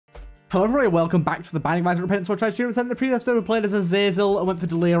Hello everybody, welcome back to the Binding of Isaac Repentance for Tragedy. In the previous episode we played as Azazel and went for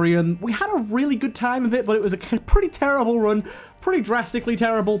Delirium. We had a really good time of it, but it was a pretty terrible run. Pretty drastically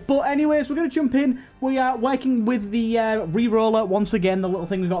terrible. But anyways, we're going to jump in. We are working with the re-roller once again, the little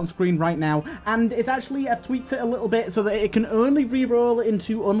thing we've got on screen right now. And it's actually, I've tweaked it a little bit so that it can only re-roll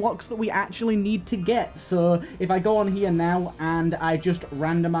into unlocks that we actually need to get. So if I go on here now and I just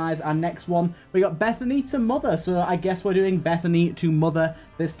randomize our next one, we got Bethany to Mother. So I guess we're doing Bethany to Mother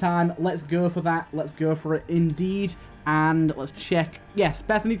this time. Let's go for that. Let's go for it indeed. And let's check. Yes,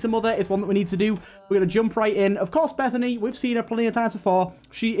 Bethany to Mother is one that we need to do. We're going to jump right in. Of course, Bethany, we've seen her plenty of times before.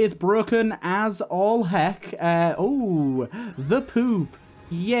 She is broken as all heck. Oh, the poop.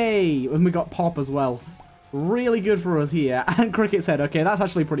 Yay. And we got Pop as well. Really good for us here. And Cricket's Head. Okay, that's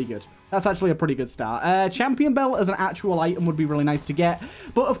actually pretty good. That's actually a pretty good start. Champion Belt as an actual item would be really nice to get.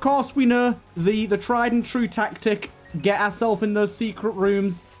 But of course, we know the tried and true tactic. Get ourselves in those secret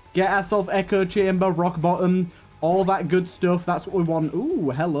rooms. Get ourselves Echo Chamber, Rock Bottom. All that good stuff. That's what we want. Ooh,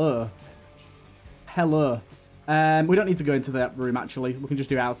 hello. Hello. We don't need to go into that room, actually. We can just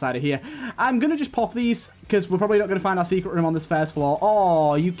do it outside of here. I'm going to just pop these, because we're probably not going to find our secret room on this first floor. Oh,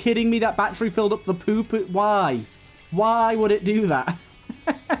 are you kidding me? That battery filled up the poop. Why? Why would it do that?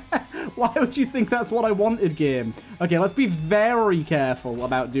 Why would you think that's what I wanted, game? Okay, let's be very careful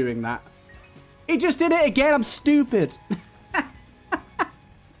about doing that. It just did it again. I'm stupid.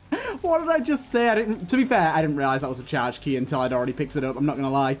 What did I just say? To be fair, I didn't realize that was a charge key until I'd already picked it up. I'm not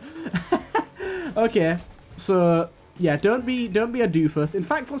gonna lie. Okay, so yeah, don't be a doofus. In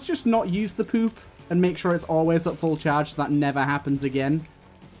fact, let's just not use the poop and make sure it's always at full charge so that never happens again.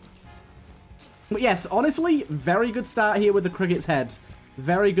 But yes, honestly, very good start here with the Cricket's Head.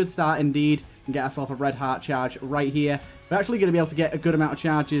 Very good start indeed. And get ourselves a red heart charge right here. We're actually going to be able to get a good amount of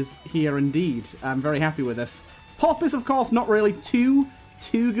charges here indeed. I'm very happy with this. Pop is, of course, not really too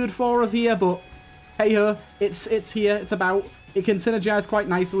good for us here, but hey ho, it's here, it's about. It can synergize quite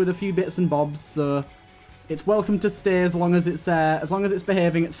nicely with a few bits and bobs, so it's welcome to stay as long as it's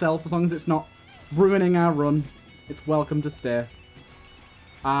behaving itself, as long as it's not ruining our run. It's welcome to stay.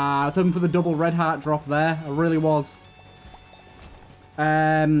 I was hoping for the double red heart drop there. I really was.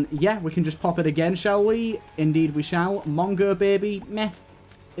 Yeah, we can just pop it again, shall we? Indeed we shall. Mongo baby, meh.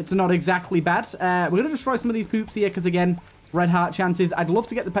 It's not exactly bad. We're going to destroy some of these poops here, because again, red heart chances. I'd love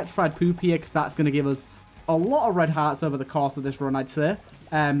to get the petrified poop here, because that's going to give us a lot of red hearts over the course of this run, I'd say.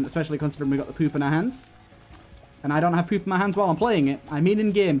 Especially considering we got the poop in our hands. And I don't have poop in my hands while I'm playing it. I mean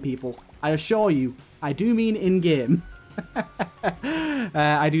in-game, people. I assure you, I do mean in-game.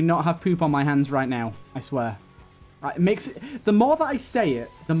 I do not have poop on my hands right now. I swear. It makes it... The more that I say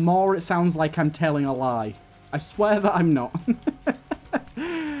it, the more it sounds like I'm telling a lie. I swear that I'm not.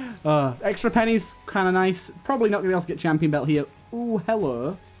 Extra pennies, kind of nice. Probably not going to be able to get champion belt here. Ooh,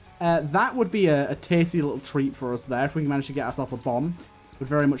 hello. That would be a tasty little treat for us there if we can manage to get ourselves a bomb. Would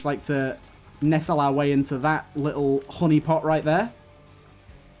very much like to nestle our way into that little honey pot right there.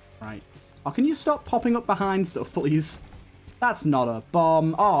 Right. Oh, can you stop popping up behind stuff, please? That's not a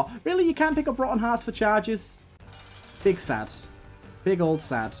bomb. Oh, really? You can't pick up rotten hearts for charges? Big sad. Big old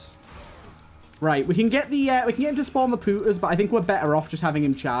sad. Right, we can get the we can get him to spawn the pooters, but I think we're better off just having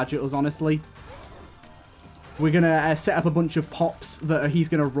him charge at us, honestly. We're gonna set up a bunch of pops that he's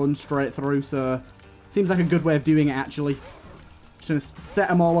gonna run straight through, so seems like a good way of doing it, actually. Just gonna set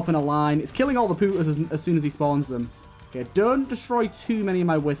them all up in a line. It's killing all the pooters as soon as he spawns them. Okay, don't destroy too many of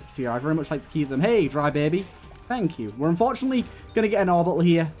my wisps here. I very much like to keep them. Hey, dry baby. Thank you. We're unfortunately gonna get an orbital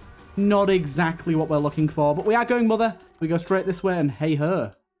here. Not exactly what we're looking for, but we are going Mother. We go straight this way, and hey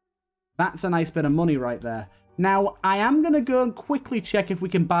her. That's a nice bit of money right there. Now, I am going to go and quickly check if we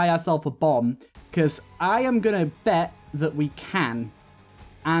can buy ourselves a bomb, because I am going to bet that we can.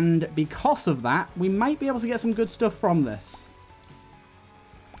 And because of that, we might be able to get some good stuff from this.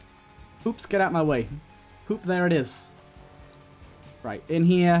 Oops, get out of my way. Poop, there it is. Right, in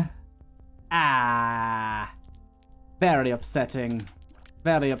here. Ah. Very upsetting.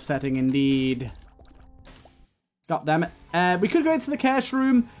 Very upsetting indeed. God damn it. We could go into the cash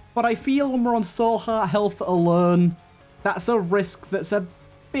room. But I feel when we're on soul heart health alone, that's a risk that's a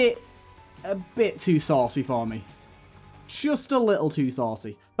bit too saucy for me. Just a little too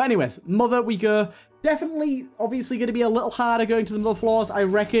saucy. But anyways, Mother we go. Definitely, obviously, going to be a little harder going to the other floors. I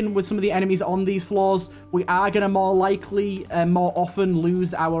reckon with some of the enemies on these floors, we are going to more likely and more often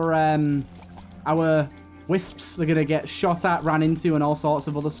lose our wisps. They're going to get shot at, ran into, and all sorts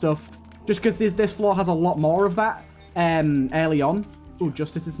of other stuff. Just because this floor has a lot more of that early on. Ooh,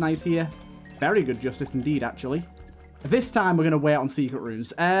 justice is nice here. Very good justice indeed, actually. This time, we're going to wait on secret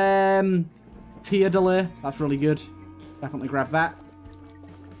rooms. Tier delay. That's really good. Definitely grab that.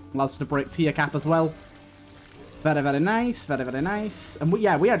 Allows us to break tier cap as well. Very, very nice. Very, very nice. And we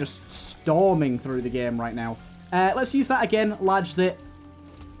are just storming through the game right now. Let's use that again. Large zit.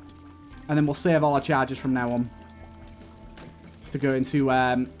 And then we'll save all our charges from now on. To go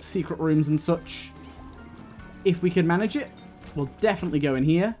into secret rooms and such. If we can manage it, we'll definitely go in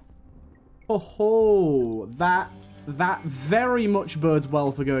here. Oh, that very much bodes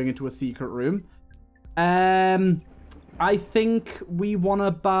well for going into a secret room. I think we want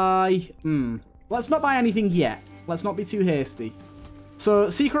to buy... Let's not buy anything yet. Let's not be too hasty. So,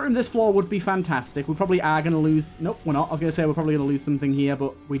 secret room this floor would be fantastic. We probably are going to lose... Nope, we're not. I was going to say we're probably going to lose something here,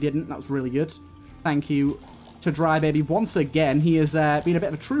 but we didn't. That was really good. Thank you to Dry Baby once again. He has been a bit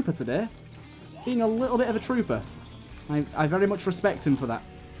of a trooper today. Being a little bit of a trooper. I very much respect him for that.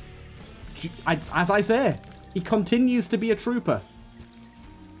 As I say, he continues to be a trooper.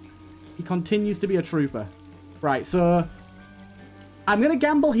 He continues to be a trooper. Right, so... I'm going to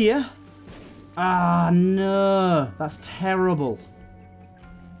gamble here. Ah, no. That's terrible.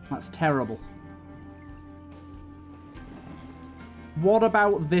 That's terrible. What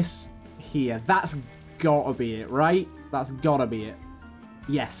about this here? That's gotta be it, right? That's gotta be it.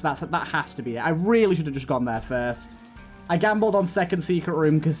 Yes, that has to be it. I really should have just gone there first. I gambled on second secret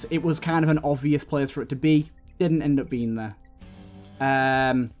room because it was kind of an obvious place for it to be. Didn't end up being there.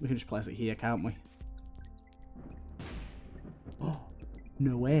 We can just place it here, can't we? Oh,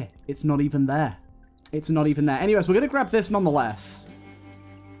 no way. It's not even there. It's not even there. Anyways, we're going to grab this nonetheless.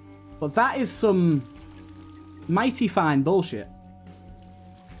 But that is some mighty fine bullshit.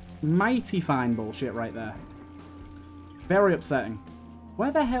 Mighty fine bullshit right there. Very upsetting. Where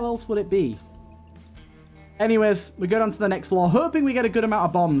the hell else would it be? Anyways, we go down to the next floor, hoping we get a good amount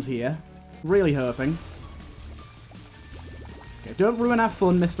of bombs here. Really hoping. Okay, don't ruin our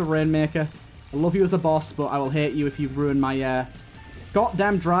fun, Mr. Rainmaker. I love you as a boss, but I will hate you if you ruin my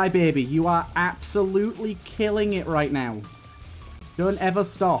goddamn Dry Baby. You are absolutely killing it right now. Don't ever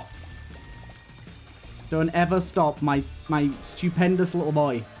stop. Don't ever stop, my stupendous little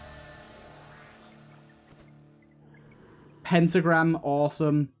boy. Pentagram,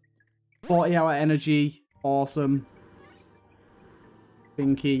 awesome. 40-hour energy, awesome.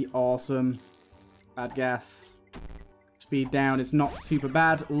 Binky, awesome. Bad gas. Speed down is not super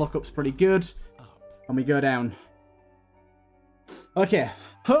bad. Look-up's pretty good. And we go down. Okay.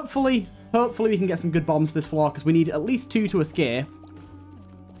 Hopefully we can get some good bombs this floor, because we need at least 2 to escape.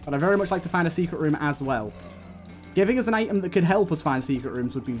 But I'd very much like to find a secret room as well. Giving us an item that could help us find secret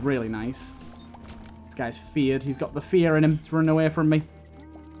rooms would be really nice. This guy's feared. He's got the fear in him. He's running away from me.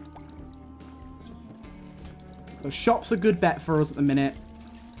 The shop's a good bet for us at the minute.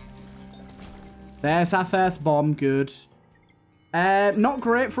 There's our first bomb. Good. Not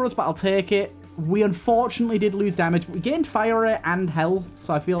great for us, but I'll take it. We unfortunately did lose damage, but we gained fire rate and health,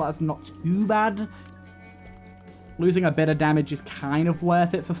 so I feel that's not too bad. Losing a bit of damage is kind of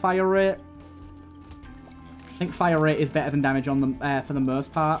worth it for fire rate. I think fire rate is better than damage on them for the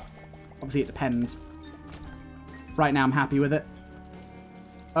most part. Obviously, it depends. Right now, I'm happy with it.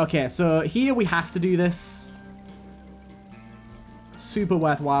 Okay, so here we have to do this. Super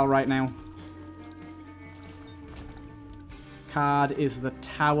worthwhile right now. Card is the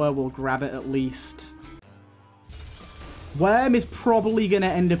tower. We'll grab it at least. Worm is probably going to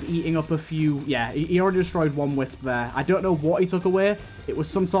end up eating up a few... Yeah, he already destroyed one wisp there. I don't know what he took away. It was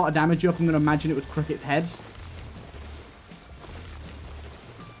some sort of damage up. I'm going to imagine it was Cricket's head.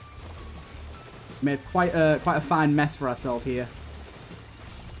 Made quite a fine mess for ourselves here.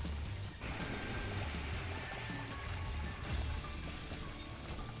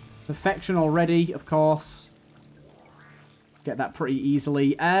 Perfection already, of course. Get that pretty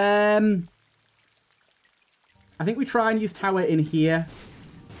easily. I think we try and use tower in here.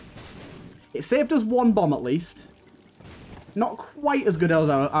 It saved us one bomb at least. Not quite as good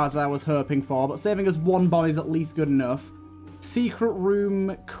as I was hoping for, but saving us one bomb is at least good enough. Secret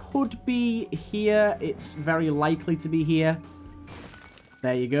room could be here. It's very likely to be here.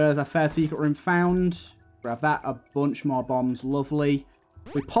 There you go. There's our first secret room found. Grab that. A bunch more bombs. Lovely.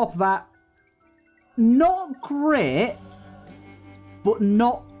 We pop that. Not great, but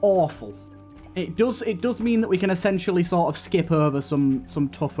not awful. It does mean that we can essentially sort of skip over some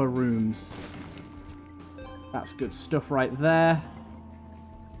tougher rooms. That's good stuff right there.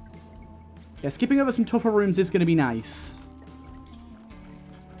 Yeah, skipping over some tougher rooms is going to be nice.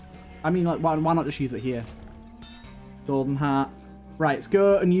 I mean, like, why not just use it here? Golden heart. Right, let's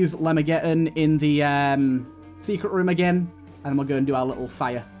go and use Lemageddon in the secret room again. And then we'll go and do our little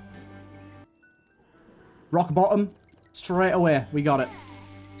fire. Rock bottom. Straight away, we got it.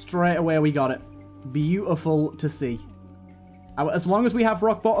 Straight away, we got it. Beautiful to see. As long as we have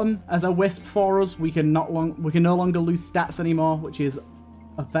rock bottom as a wisp for us, we can no longer lose stats anymore, which is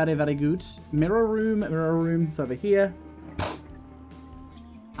a very, very good. Mirror room. It's over here.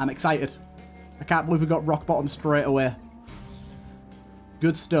 I'm excited. I can't believe we got rock bottom straight away.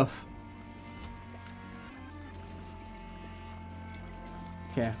 Good stuff.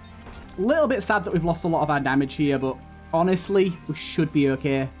 Okay. A little bit sad that we've lost a lot of our damage here, but honestly, we should be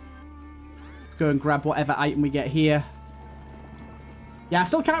okay. Let's go and grab whatever item we get here. Yeah, I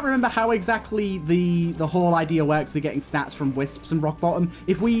still can't remember how exactly the whole idea works with getting stats from wisps and rock bottom.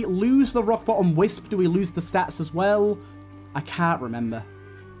 If we lose the rock bottom wisp, do we lose the stats as well? I can't remember.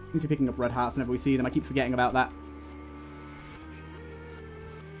 We need to be picking up red hearts whenever we see them. I keep forgetting about that.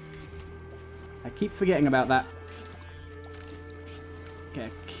 Okay,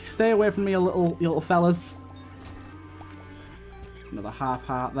 stay away from me, you little fellas. Another half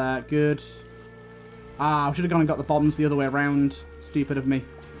heart there. Good. Ah, I should have gone and got the bombs the other way around. Stupid of me.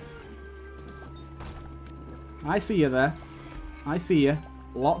 I see you there. I see you.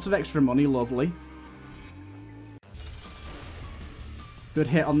 Lots of extra money. Lovely. Good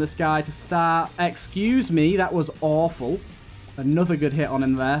hit on this guy to start. Excuse me, that was awful. Another good hit on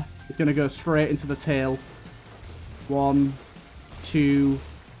him there. It's going to go straight into the tail. 1, 2,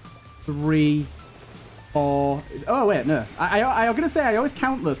 3, 4. Oh, wait, no. I'm going to say I always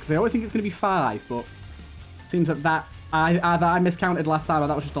count those because I always think it's going to be 5, but it seems that either I miscounted last time or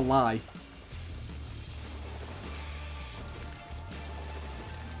that was just a lie.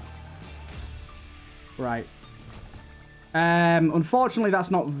 Right. Unfortunately,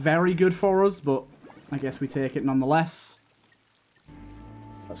 that's not very good for us, but I guess we take it nonetheless.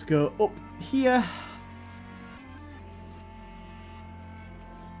 Let's go up here.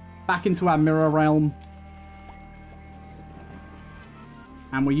 Back into our mirror realm.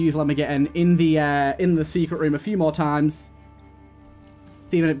 And we use Lemmigeddon in the secret room a few more times.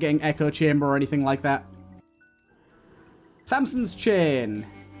 To even up getting Echo Chamber or anything like that. Samson's Chain.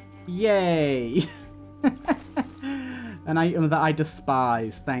 Yay. An item that I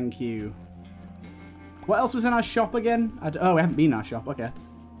despise. Thank you. What else was in our shop again? Oh, we haven't been in our shop. Okay.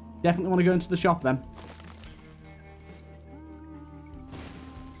 Definitely want to go into the shop then.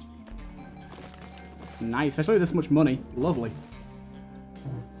 Nice. Especially with this much money. Lovely.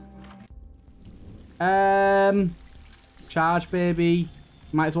 Charge, baby.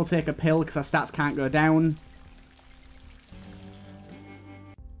 Might as well take a pill because our stats can't go down.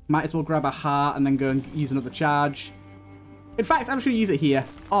 Might as well grab a heart and then go and use another charge. In fact, I'm just going to use it here.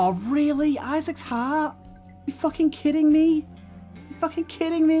 Oh, really? Isaac's heart? You fucking kidding me? You fucking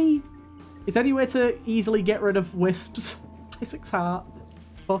kidding me? Is there any way to easily get rid of wisps? Isaac's heart.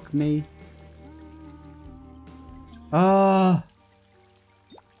 Fuck me. Ah.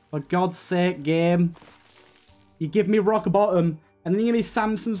 For God's sake, game. You give me rock bottom, and then you give me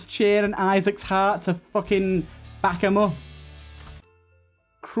Samson's Chain and Isaac's heart to fucking back him up.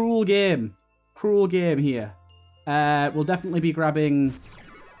 Cruel game. Cruel game here. We'll definitely be grabbing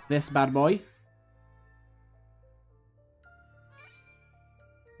this bad boy.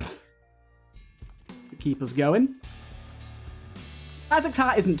 To keep us going. Isaac's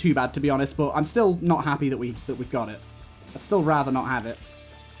heart isn't too bad, to be honest, but I'm still not happy that we've got it. I'd still rather not have it.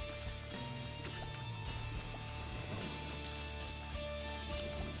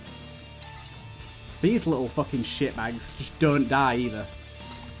 These little fucking shitbags just don't die either.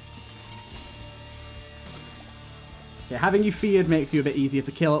 Yeah, having you feared makes you a bit easier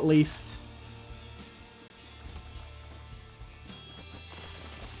to kill at least.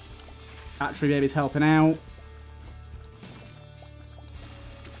 Battery baby's helping out.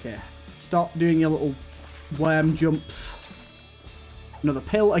 Okay, stop doing your little worm jumps. Another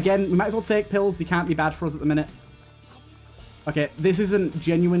pill. Again, we might as well take pills. They can't be bad for us at the minute. Okay, this isn't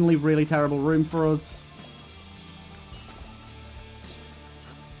genuinely really terrible room for us.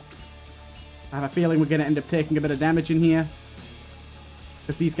 I have a feeling we're going to end up taking a bit of damage in here.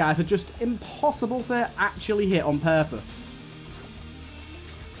 Because these guys are just impossible to actually hit on purpose.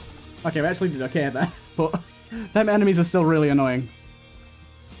 Okay, we actually did okay there. But them enemies are still really annoying.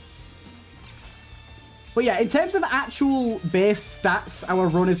 But yeah, in terms of actual base stats, our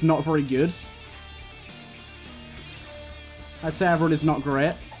run is not very good. I'd say our run is not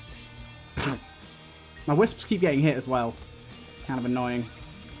great. My wisps keep getting hit as well. Kind of annoying.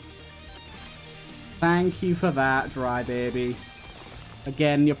 Thank you for that, Dry Baby.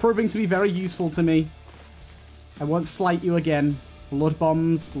 Again, you're proving to be very useful to me. I won't slight you again. Blood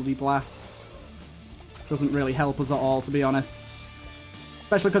bombs, bloody blast. Doesn't really help us at all, to be honest.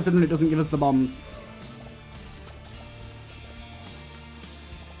 Especially considering it doesn't give us the bombs.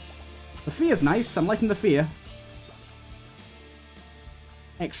 The fear's nice. I'm liking the fear.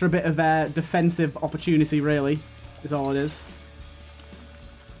 Extra bit of defensive opportunity, really, is all it is.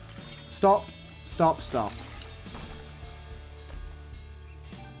 Stop. Stop. Stop.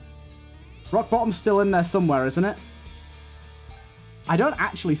 Rock bottom's still in there somewhere, isn't it? I don't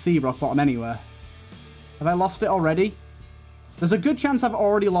actually see rock bottom anywhere. Have I lost it already? There's a good chance I've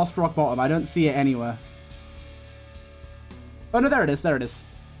already lost rock bottom. I don't see it anywhere. Oh, no, there it is. There it is.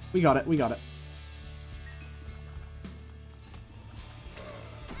 We got it. We got it.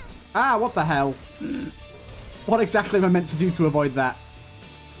 Ah, what the hell? What exactly am I meant to do to avoid that?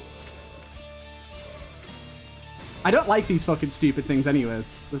 I don't like these fucking stupid things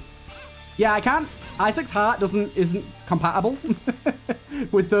anyways. Yeah, I can't. Isaac's heart isn't compatible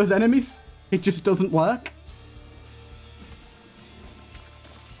with those enemies. It just doesn't work.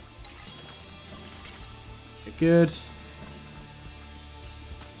 Good.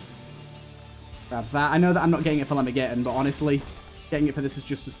 Grab that. I know that I'm not getting it for Lemigaten, but honestly, getting it for this is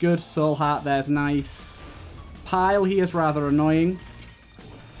just as good. Soul Heart, there's nice. Pile here is rather annoying.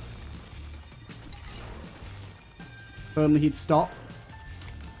 If only he'd stop.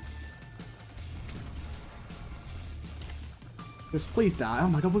 Just please die. Oh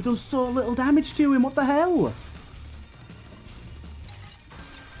my god, we've done so little damage to him. What the hell?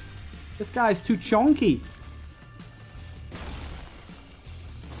 This guy's too chonky.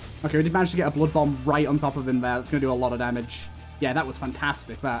 Okay, we did manage to get a blood bomb right on top of him there. That's going to do a lot of damage. Yeah, that was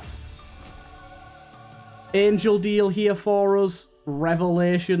fantastic, that. Angel deal here for us.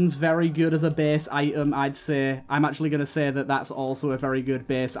 Revelation's very good as a base item, I'd say. I'm actually going to say that that's also a very good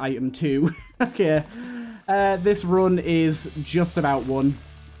base item too. Okay. This run is just about won.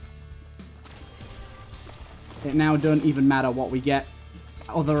 It now don't even matter what we get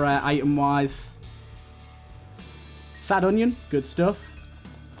other item-wise. Sad Onion, good stuff.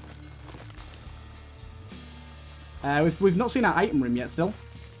 We've not seen our item room yet still.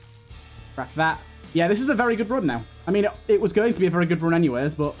 Crack that. Yeah, this is a very good run now. I mean, it was going to be a very good run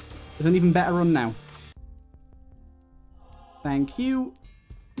anyways, but it's an even better run now. Thank you.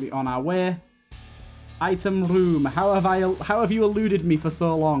 We're on our way. Item room. How have you eluded me for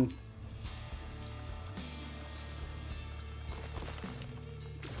so long?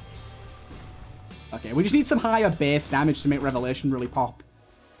 Okay, we just need some higher base damage to make Revelation really pop.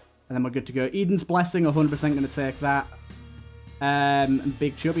 And then we're good to go. Eden's Blessing, 100% going to take that. And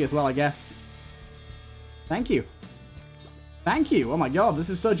Big Chubby as well, I guess. Thank you. Thank you. Oh my god, this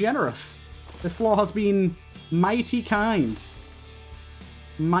is so generous. This floor has been mighty kind.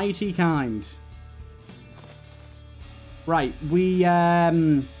 Mighty kind. Right, we're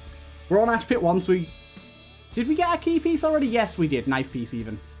on Ash Pit 1, so did we get a key piece already? Yes, we did. Knife piece,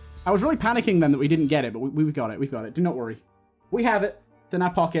 even. I was really panicking then that we didn't get it, but we've got it. We've got it. Do not worry. We have it. It's in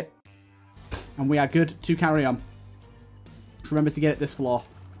our pocket. And we are good to carry on. Just remember to get it this floor.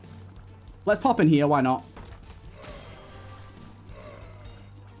 Let's pop in here. Why not?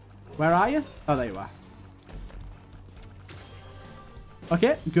 Where are you? Oh, there you are.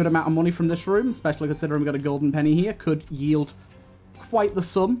 Okay, good amount of money from this room, especially considering we've got a golden penny here. Could yield quite the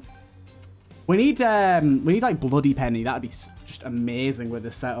sum. We need like bloody penny. That'd be just amazing with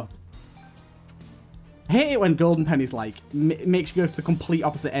this setup. I hate it when golden pennies makes you go to the complete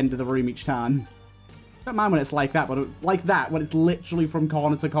opposite end of the room each time. Don't mind when it's like that, but like that when it's literally from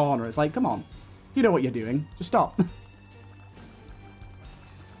corner to corner. It's like, come on, you know what you're doing. Just stop.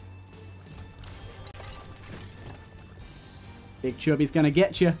 Big Chubby's gonna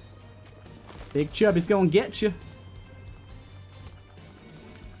get you. Big Chubby's gonna get you.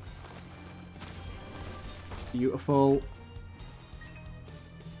 Beautiful.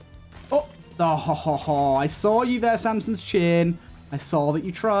 Oh! Oh, ho, ho, ho. I saw you there, Samson's Chain. I saw that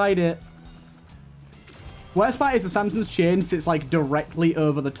you tried it. Worst part is the Samson's Chain sits like directly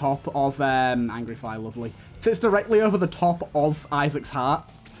over the top of Angry Fly, lovely. Sits directly over the top of Isaac's heart.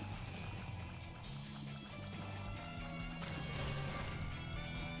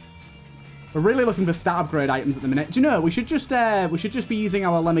 We're really looking for stat upgrade items at the minute. Do you know, we should just be using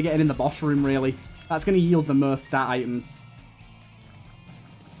our Lemigaten in the boss room, really. That's going to yield the most stat items.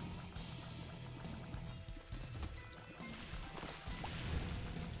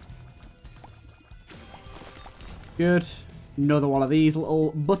 Good. Another one of these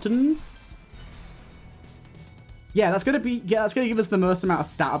little buttons. Yeah, that's going to give us the most amount of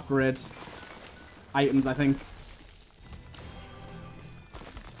stat upgrade items, I think.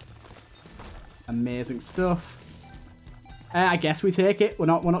 Amazing stuff. I guess we take it. We're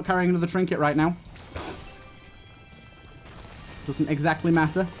not carrying another trinket right now. Doesn't exactly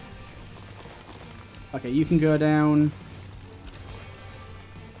matter. Okay, you can go down.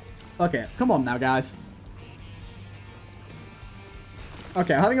 Okay, come on now, guys.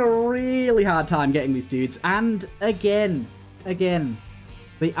 Okay, I'm having a really hard time getting these dudes. And again,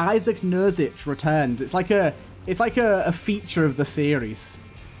 the Isaac Nurzich returned. It's like a feature of the series.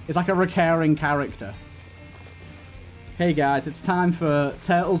 It's like a recurring character. Hey guys, it's time for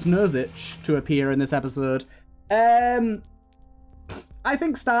Turtles Nurzich to appear in this episode. I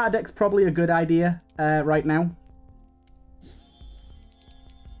think starter deck's probably a good idea right now.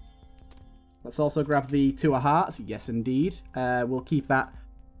 Let's also grab the 2 of hearts. Yes, indeed. We'll keep that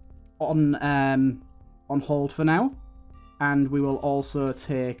on hold for now. And we will also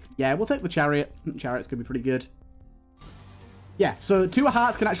take... Yeah, we'll take the chariot. Chariot's going to be pretty good. Yeah, so 2 of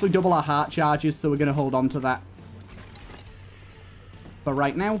hearts can actually double our heart charges, so we're going to hold on to that for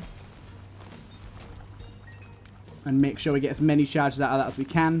right now. And make sure we get as many charges out of that as we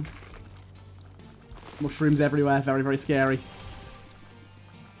can. Mushrooms everywhere. Very, very scary.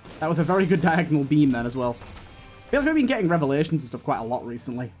 That was a very good diagonal beam then as well. I feel like I've been getting revelations and stuff quite a lot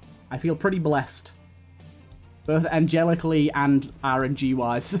recently. I feel pretty blessed. Both angelically and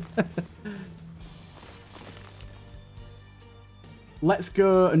RNG-wise. Let's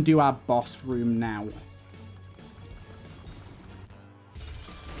go and do our boss room now.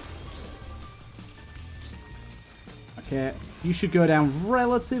 Okay, you should go down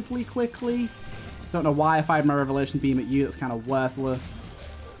relatively quickly. Don't know why I fired my revelation beam at you. That's kind of worthless.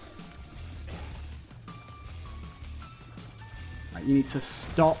 Right, you need to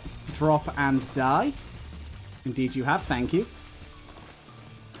stop, drop, and die. Indeed you have, thank you.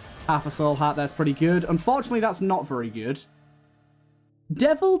 Half a soul heart, that's pretty good. Unfortunately, that's not very good.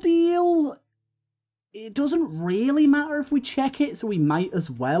 Devil Deal, it doesn't really matter if we check it, so we might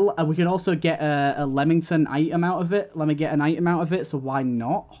as well. And we can also get a Leamington item out of it. Let me get an item out of it, so why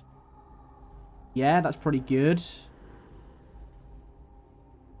not? Yeah, that's pretty good.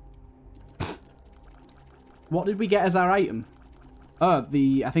 What did we get as our item? Oh,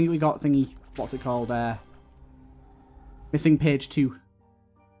 I think we got thingy, what's it called? Missing page 2.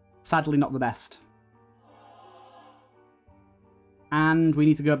 Sadly not the best. And we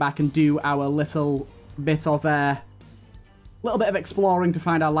need to go back and do our little bit of exploring to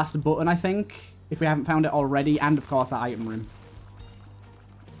find our last button, I think. If we haven't found it already. And, of course, our item room.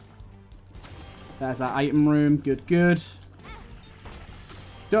 There's our item room. Good, good.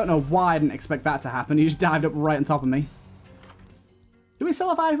 Don't know why I didn't expect that to happen. He just dived up right on top of me. Do we still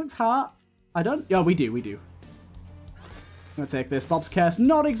have Isaac's heart? I don't... Oh, we do, we do. I'm going to take this. Bob's Curse.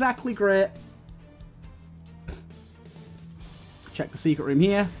 Not exactly great. Check the secret room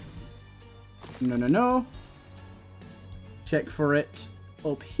here. No, no, no. Check for it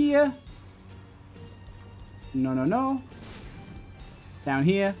up here. No, no, no. Down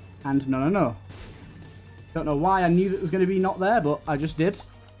here. And no, no, no. Don't know why I knew that it was going to be not there, but I just did.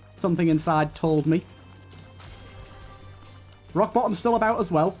 Something inside told me. Rock Bottom's still about as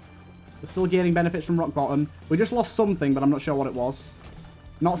well. We're still gaining benefits from Rock Bottom. We just lost something, but I'm not sure what it was.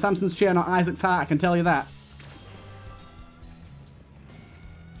 Not Samson's chair, not Isaac's heart, I can tell you that.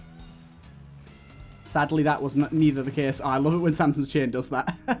 Sadly, that was neither the case. Oh, I love it when Samson's chain does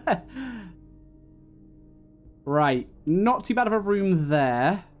that. Right. Not too bad of a room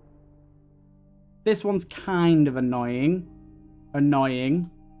there. This one's kind of annoying. Annoying.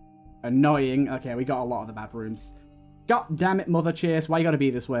 Okay, we got a lot of the bad rooms. God damn it, Mother Chase. Why you gotta be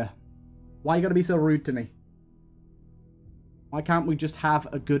this way? Why you gotta be so rude to me? Why can't we just have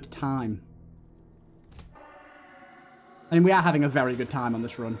a good time? I mean, we are having a very good time on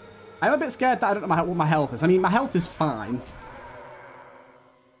this run. I'm a bit scared that I don't know what my health is. I mean, my health is fine.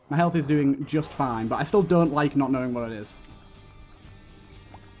 My health is doing just fine, but I still don't like not knowing what it is.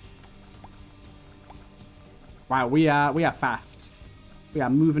 Wow, we are fast. We are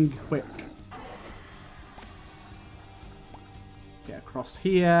moving quick. Get across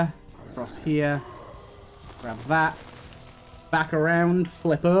here. Across here. Grab that. Back around.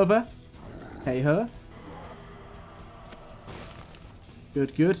 Flip over. Hey ho.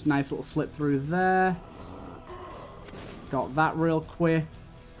 Good, good. Nice little slip through there. Got that real quick.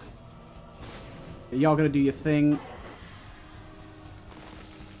 You're going to do your thing.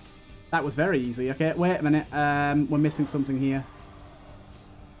 That was very easy. Okay, wait a minute. We're missing something here.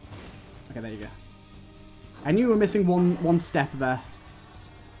 Okay, there you go. I knew we were missing one step there.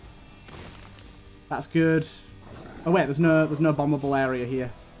 That's good. Oh wait, there's no bombable area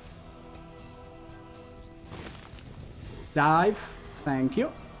here. Dive. Thank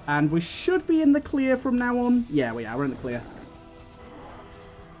you. And we should be in the clear from now on. Yeah, we are. We're in the clear.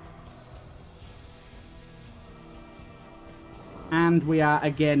 And we are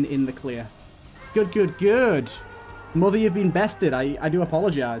again in the clear. Good, good, good. Mother, you've been bested. I do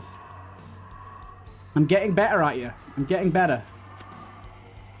apologise. I'm getting better at you. I'm getting better.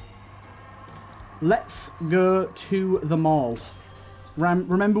 Let's go to the mall.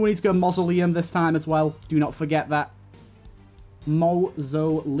 Remember, we need to go mausoleum this time as well. Do not forget that.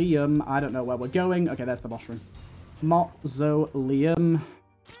 Mausoleum. I don't know where we're going. Okay, there's the boss room. Mausoleum.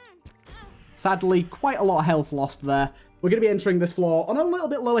 Sadly, quite a lot of health lost there. We're going to be entering this floor on a little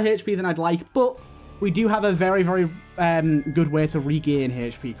bit lower HP than I'd like, but we do have a very, very good way to regain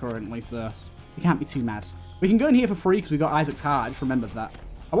HP currently, so we can't be too mad. We can go in here for free because we got Isaac's heart. I just remembered that.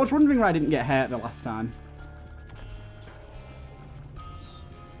 I was wondering why I didn't get hurt the last time.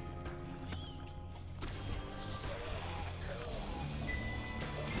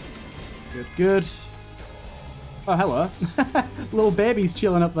 Good, good. Oh, hello. Little baby's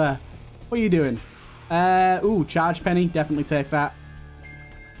chilling up there. What are you doing? Ooh, charge penny. Definitely take that.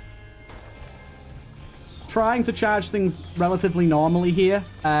 Trying to charge things relatively normally here.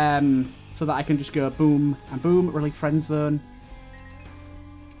 So that I can just go boom and boom. Really friend zone.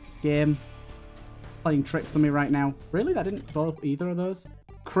 Game. Playing tricks on me right now. Really? That didn't blow up either of those?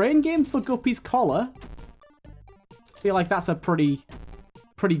 Crane game for Guppy's collar. Feel like that's a pretty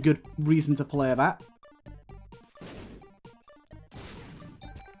good reason to play that.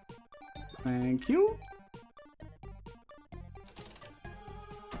 Thank you.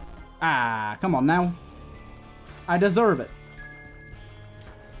 Ah, come on now. I deserve it.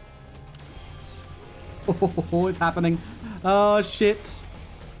 Oh, it's happening. Oh, shit.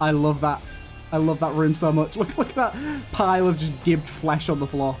 I love that. I love that room so much. Look at that pile of just gibbed flesh on the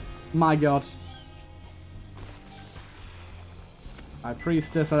floor. My god. High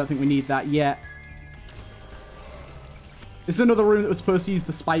Priestess, I don't think we need that yet. This is another room that was supposed to use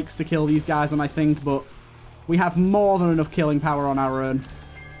the spikes to kill these guys on, I think, but we have more than enough killing power on our own.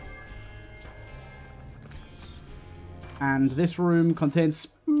 And this room contains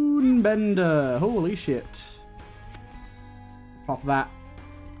Spoon Bender. Holy shit. Pop that.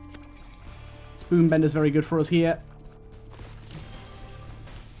 Spoon Bender's very good for us here.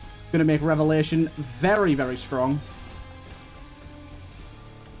 Gonna make Revelation very, very strong.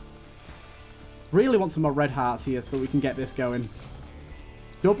 Really want some more red hearts here so that we can get this going.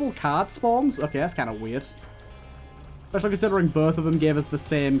 Double card spawns? Okay, that's kind of weird. Especially considering both of them gave us the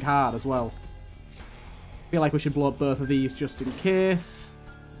same card as well. Feel like we should blow up both of these just in case.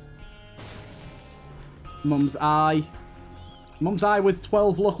 Mum's Eye. Mum's Eye with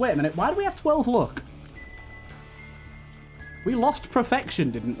 12 luck. Wait a minute, why do we have 12 luck? We lost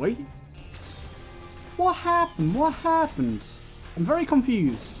perfection, didn't we? What happened? What happened? I'm very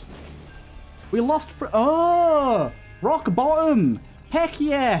confused. We lost... Oh! Rock bottom! Heck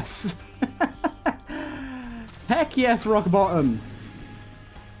yes! Heck yes, rock bottom!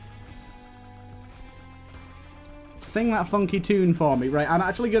 Sing that funky tune for me. Right, I'm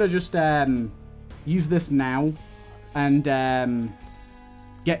actually going to just use this now and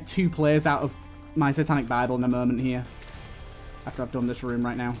get 2 players out of my Satanic Bible in a moment here. After I've done this room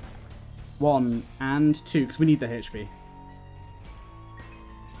right now. 1 and 2, because we need the HP.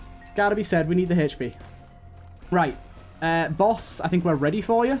 It's gotta be said, we need the HP. Right. Boss, I think we're ready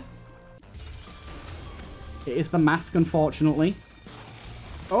for you. It is the mask, unfortunately.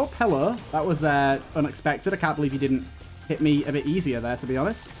 Oh, hello. That was unexpected. I can't believe you didn't hit me a bit easier there, to be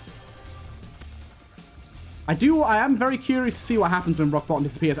honest. I am very curious to see what happens when rock bottom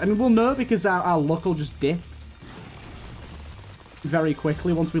disappears. I mean, we'll know because our luck will just dip very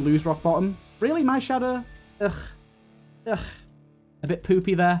quickly once we lose rock bottom. Really, my shadow? Ugh. Ugh. A bit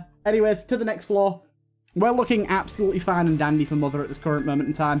poopy there. Anyways, to the next floor. We're looking absolutely fine and dandy for Mother at this current moment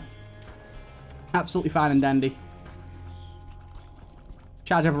in time. Absolutely fine and dandy.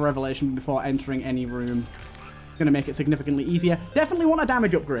 Charge up a Revelation before entering any room. Going to make it significantly easier. Definitely want a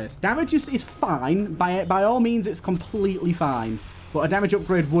damage upgrade. Damage is fine. By all means, it's completely fine. But a damage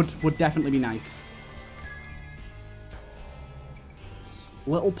upgrade would definitely be nice.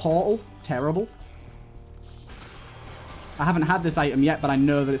 Little portal. Terrible. I haven't had this item yet, but I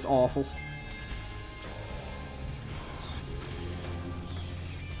know that it's awful.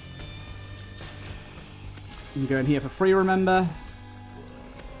 You can go in here for free, remember?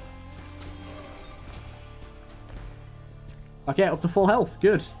 Okay, up to full health.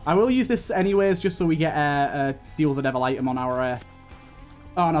 Good. I will use this anyways, just so we get a deal with the devil item on our...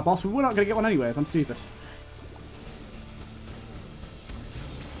 Oh, no, boss. We're not going to get one anyways. I'm stupid.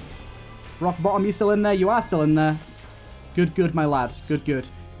 Rock bottom, you still in there? You are still in there. Good, good, my lad. Good, good.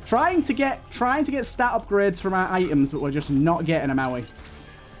 Trying to get stat upgrades from our items, but we're just not getting them, are we?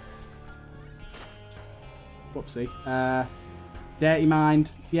 Whoopsie. Dirty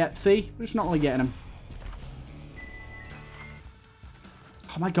Mind. Yep, see? We're just not really getting them.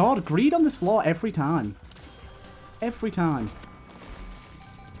 Oh my god, greed on this floor every time. Every time.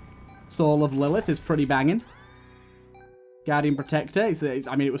 Soul of Lilith is pretty banging. Guardian Protector.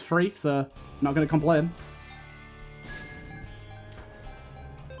 I mean, it was free, so I'm not going to complain.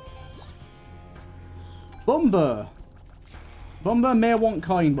 Bumbo. Bumbo may want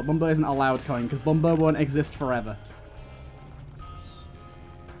coin, but Bumbo isn't allowed coin, because Bumbo won't exist forever.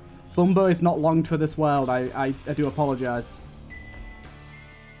 Bumbo is not longed for this world. I do apologise.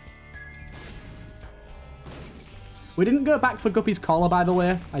 We didn't go back for Guppy's Collar, by the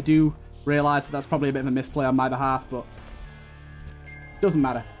way. I do realise that that's probably a bit of a misplay on my behalf, but doesn't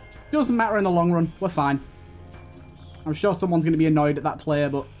matter. Doesn't matter in the long run. We're fine. I'm sure someone's going to be annoyed at that player,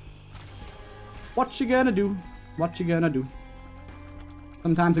 but what you gonna do? What you gonna do?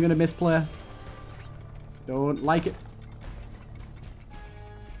 Sometimes I'm going to misplay. Don't like it.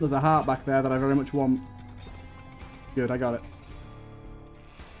 There's a heart back there that I very much want. Good, I got it.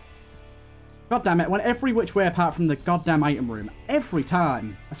 God damn it, I went every which way apart from the goddamn item room. Every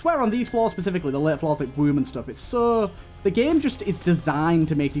time. I swear on these floors specifically, the late floors like Womb and stuff, it's so... The game just is designed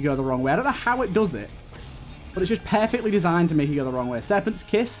to make you go the wrong way. I don't know how it does it, but it's just perfectly designed to make you go the wrong way. Serpent's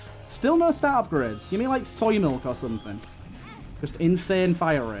Kiss. Still no stat upgrades. Give me like soy milk or something. Just insane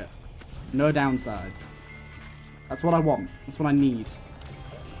fire rate. No downsides. That's what I want. That's what I need.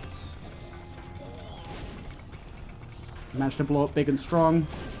 Managed to blow up big and strong.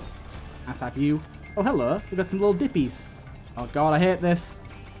 Nice have you. Oh, hello. We've got some little dippies. Oh, God, I hate this.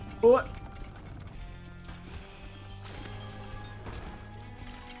 Oh.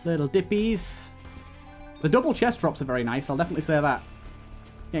 Little dippies. The double chest drops are very nice. I'll definitely say that.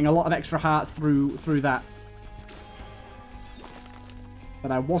 Getting a lot of extra hearts through that.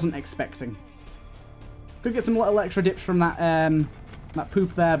 That I wasn't expecting. Could get some little extra dips from that that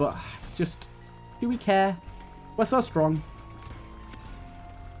poop there, but it's just... Do we care? We're so strong.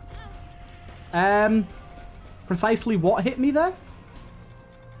 Precisely what hit me there?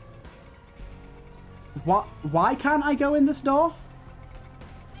 What? Why can't I go in this door?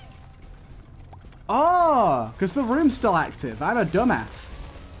 Oh, because the room's still active. I'm a dumbass.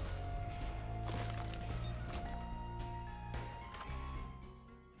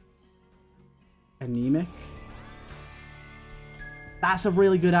 Anemic. That's a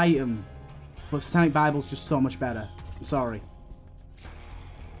really good item. But Satanic Bible's just so much better. I'm sorry.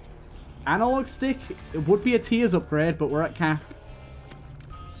 Analog Stick, it would be a tiers upgrade, but we're at cap.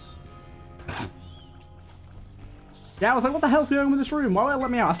 Yeah, I was like, what the hell's going on with this room? Why won't it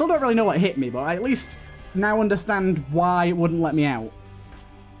let me out? I still don't really know what hit me, but I at least now understand why it wouldn't let me out.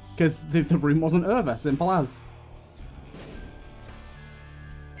 Because the room wasn't over. Simple as.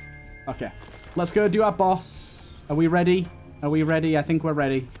 Okay. Let's go do our boss. Are we ready? Are we ready? I think we're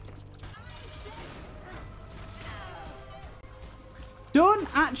ready. Don't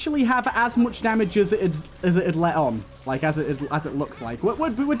actually have as much damage as it had let on, like as it looks like.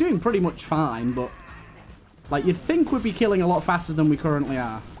 We're doing pretty much fine, but like you'd think we'd be killing a lot faster than we currently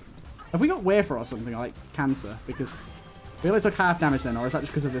are. Have we got wafer or something like cancer? Because we only took half damage then, or is that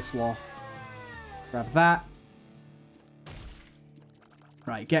just because of this slaw? Grab that.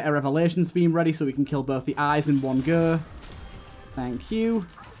 Right, get a Revelation Beam ready so we can kill both the eyes in one go. Thank you.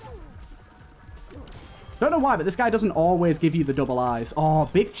 Don't know why, but this guy doesn't always give you the double eyes. Oh,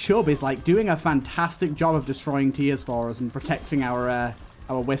 Big Chub is like doing a fantastic job of destroying tears for us and protecting our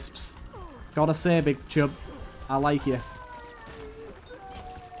wisps. Gotta say, Big Chub, I like you.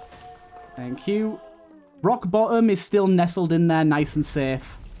 Thank you. Rock Bottom is still nestled in there, nice and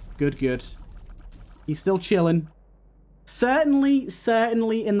safe. Good, good. He's still chilling.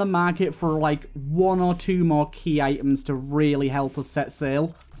 Certainly in the market for like 1 or 2 more key items to really help us set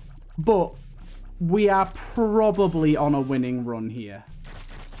sail. But we are probably on a winning run here.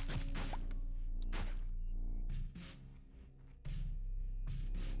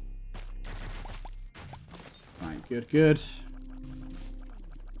 Right, good, good.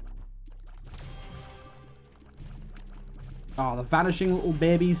 Oh, the vanishing little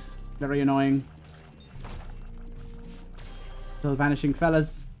babies. Very annoying. Little vanishing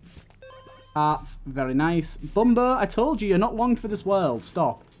fellas. Hearts, very nice. Bumbo, I told you, you're not longed for this world.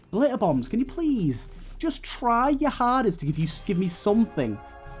 Stop. Glitter bombs, can you please just try your hardest to give me something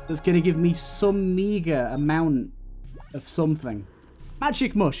that's going to give me some meager amount of something.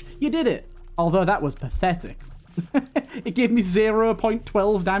 Magic Mush, you did it. Although that was pathetic. It gave me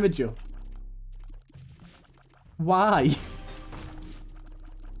 0.12 damage up. Why?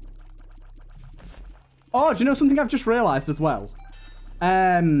 Oh, do you know something I've just realized as well?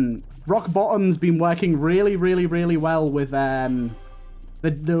 Rock Bottom's been working really well with the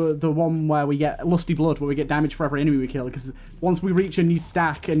one where we get Lusty Blood, where we get damage for every enemy we kill, because once we reach a new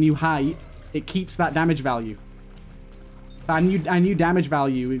stack, a new height, it keeps that damage value. Our new damage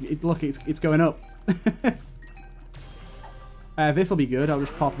value. Look, it's going up. This will be good. I'll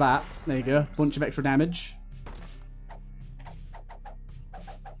just pop that. There you go. Bunch of extra damage.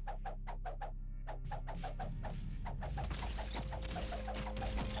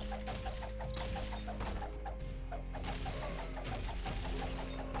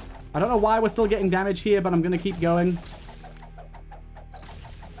 I don't know why we're still getting damage here, but I'm going to keep going.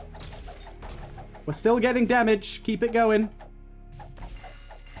 We're still getting damage. Keep it going.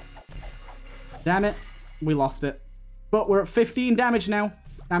 Damn it. We lost it. But we're at 15 damage now.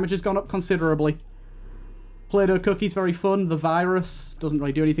 Damage has gone up considerably. Play-Doh Cookie's very fun. The virus doesn't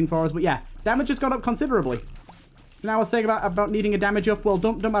really do anything for us. But yeah, damage has gone up considerably. Now I was saying about needing a damage up. Well,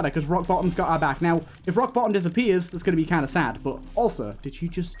 don't matter, because Rock Bottom's got our back. Now, if Rock Bottom disappears, that's going to be kind of sad. But also, did you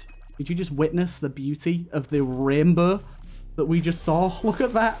just witness the beauty of the rainbow that we just saw? Look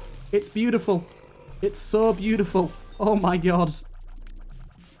at that. It's beautiful. It's so beautiful. Oh my god.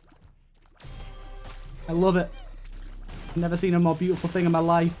 I love it. I've never seen a more beautiful thing in my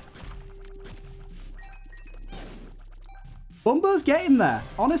life. Bumbo's getting there.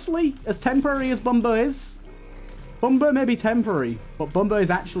 Honestly, as temporary as Bumbo is, Bumbo may be temporary, but Bumbo is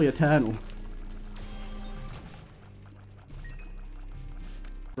actually eternal.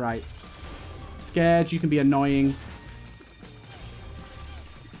 Right. Scared, you can be annoying.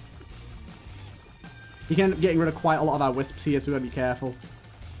 You can end up getting rid of quite a lot of our wisps here, so we gotta be careful.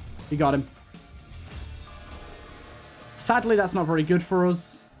 You got him. Sadly, that's not very good for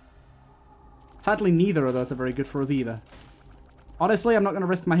us. Sadly, neither of those are very good for us either. Honestly, I'm not going to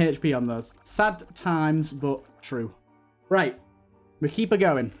risk my HP on those. Sad times, but true. Right. We keep her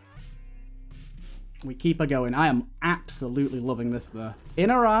going. We keep her going. I am absolutely loving this, though.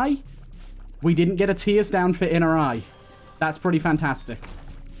 Inner Eye? We didn't get a tears down for Inner Eye. That's pretty fantastic.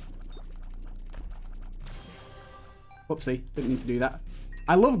 Whoopsie. Didn't need to do that.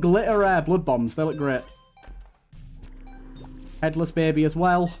 I love glitter blood bombs. They look great. Headless Baby as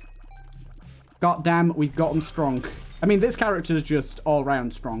well. God damn, we've gotten strong. I mean, this character is just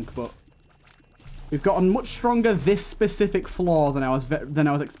all-round strong, but we've gotten much stronger this specific floor than I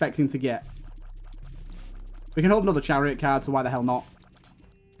was expecting to get. We can hold another chariot card, so why the hell not?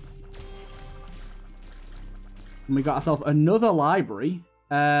 And we got ourselves another library,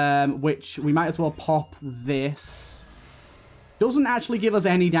 which we might as well pop this. Doesn't actually give us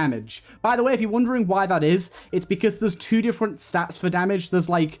any damage. By the way, if you're wondering why that is, it's because there's two different stats for damage. There's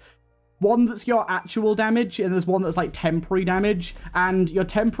like one that's your actual damage, and there's one that's like temporary damage. And your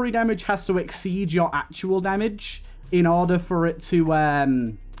temporary damage has to exceed your actual damage in order for it to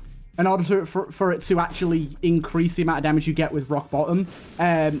for it to actually increase the amount of damage you get with Rock Bottom.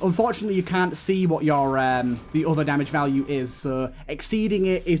 Unfortunately, you can't see what your the other damage value is, so exceeding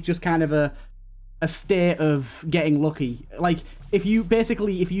it is just kind of a state of getting lucky. Like, if you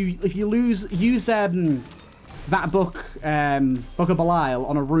use that book of Belial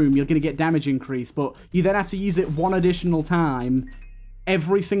on a room, you're going to get damage increase, but you then have to use it one additional time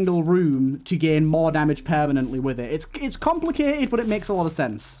every single room to gain more damage permanently with it. It's complicated, but it makes a lot of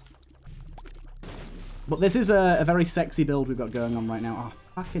sense. But this is a very sexy build we've got going on right now.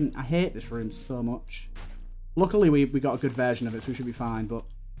 Oh, I hate this room so much. Luckily, we got a good version of it, so we should be fine, but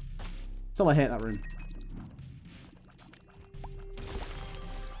still I hate that room.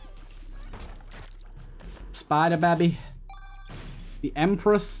 Spider Baby. The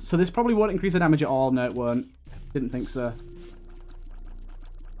Empress. So this probably won't increase the damage at all. No, it won't. Didn't think so.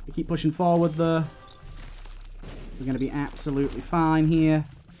 We keep pushing forward, though. We're going to be absolutely fine here.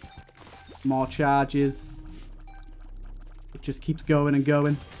 More charges. It just keeps going and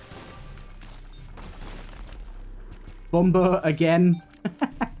going. Bumbo again.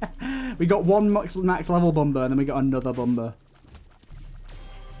 We got one max level Bumbo, and then we got another Bumbo.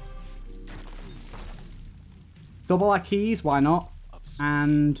 Double our keys, why not?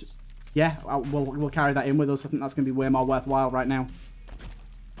 And yeah, we'll carry that in with us. I think that's going to be way more worthwhile right now.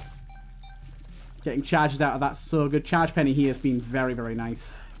 Getting charges out of that so good. Charge Penny here has been very, very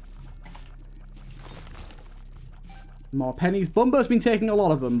nice. More pennies. Bumbo's been taking a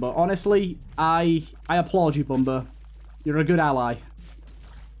lot of them, but honestly, I applaud you, Bumbo. You're a good ally.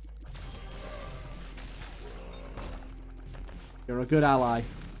 You're a good ally.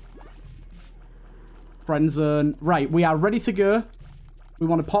 Friend zone. Right, we are ready to go. We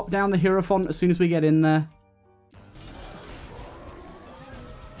want to pop down the Hierophant as soon as we get in there.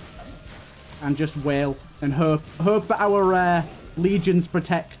 And just wail and hope that our legions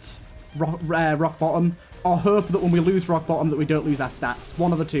protect Rock Bottom, or hope that when we lose Rock Bottom that we don't lose our stats.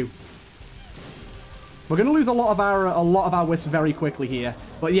 One of the two. We're going to lose a lot of our wisps very quickly here.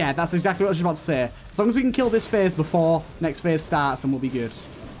 But yeah, that's exactly what I was about to say. As long as we can kill this phase before next phase starts, then we'll be good.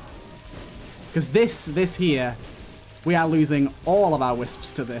 Because this here, we are losing all of our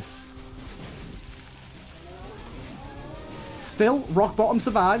wisps to this. Still, rock bottom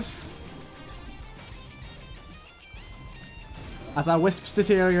survives. As our wisps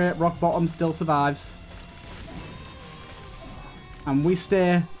deteriorate, rock bottom still survives. And we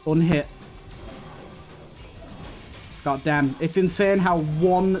stay unhit. God damn. It's insane how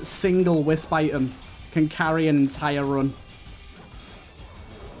one single wisp item can carry an entire run.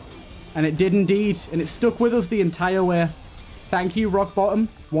 And it did indeed. And it stuck with us the entire way. Thank you, rock bottom,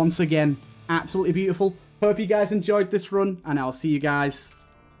 once again. Absolutely beautiful. Hope you guys enjoyed this run, and I'll see you guys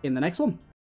in the next one.